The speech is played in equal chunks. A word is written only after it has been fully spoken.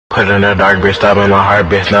Put in a dark bitch, stop in my heart,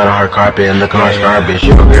 bitch, not on her carpet, and look on her scar, bitch.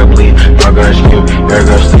 Your girl bleed, my girl scream, your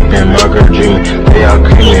girl sleeping, my girl dreaming. They all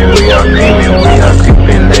creaming, we all creaming, we all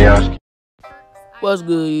creeping, they all. What's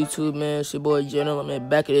good, YouTube, man? It's your boy NoLimit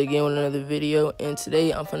back at it again with another video, and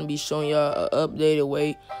today I'm gonna be showing y'all an updated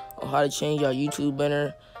way on how to change your YouTube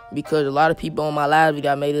banner, because a lot of people on my last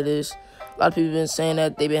video I made of this. A lot of people been saying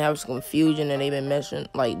that they've been having some confusion and they've been messing,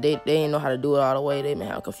 like they didn't know how to do it all the way. They've been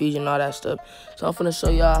having confusion and all that stuff. So I'm gonna show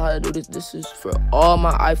y'all how to do this. This is for all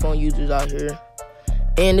my iPhone users out here,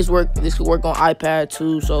 and this could work on iPad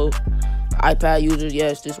too. So iPad users,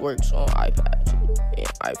 yes, this works on iPad too and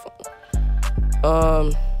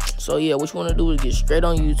iPhone. So yeah, what you want to do is get straight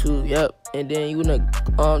on YouTube, yep, and then you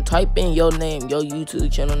wanna type in your name, your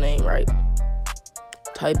YouTube channel name, right?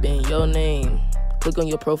 Type in your name, click on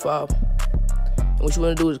your profile, and what you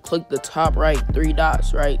want to do is click the top right 3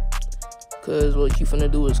 dots, right? Because what you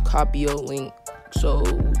finna do is copy your link, so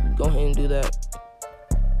go ahead and do that.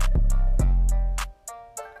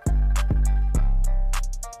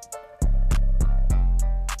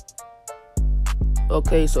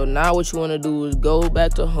 Okay, so now what you want to do is go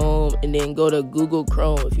back to home and then go to Google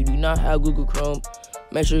Chrome. If you do not have Google Chrome,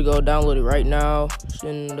 make sure you go download it right now. It's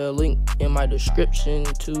in the link in my description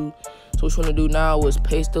too. So what you want to do now is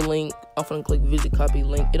paste the link. I'm gonna click visit copy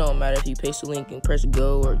link. It don't matter if you paste the link and press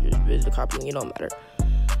go or just visit copy link, it don't matter.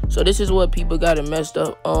 So this is what people got it messed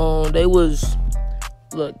up on. They would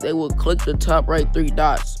click the top right 3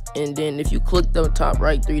 dots, and then if you click the top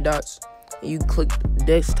right 3 dots and you click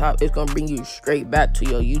desktop, it's gonna bring you straight back to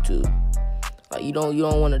your YouTube. Like you don't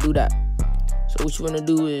want to do that. So what you want to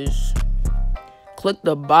do is click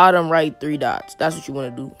the bottom right 3 dots. That's what you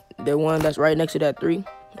want to do. The one that's right next to that 3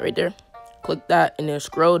 right there. Click that and then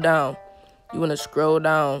scroll down. You want to scroll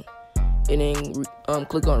down and then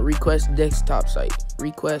click on request desktop site.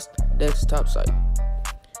 Request desktop site,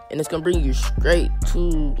 and it's gonna bring you straight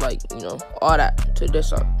to, like, all that to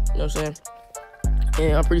desktop. You know what I'm saying?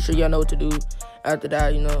 And I'm pretty sure y'all know what to do after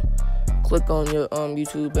that. Click on your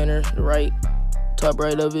YouTube banner, the right top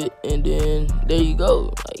right of it, and then there you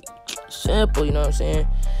go. Like, simple. You know what I'm saying?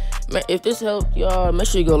 Man, if this helped y'all, make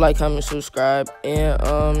sure you go like, comment, subscribe,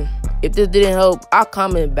 and if this didn't help, I'll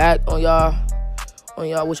comment back on y'all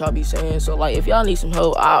what y'all be saying. So like, if y'all need some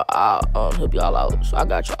help, I'll help y'all out. So I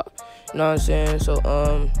got y'all. You know what I'm saying?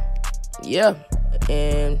 So yeah,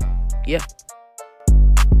 and yeah.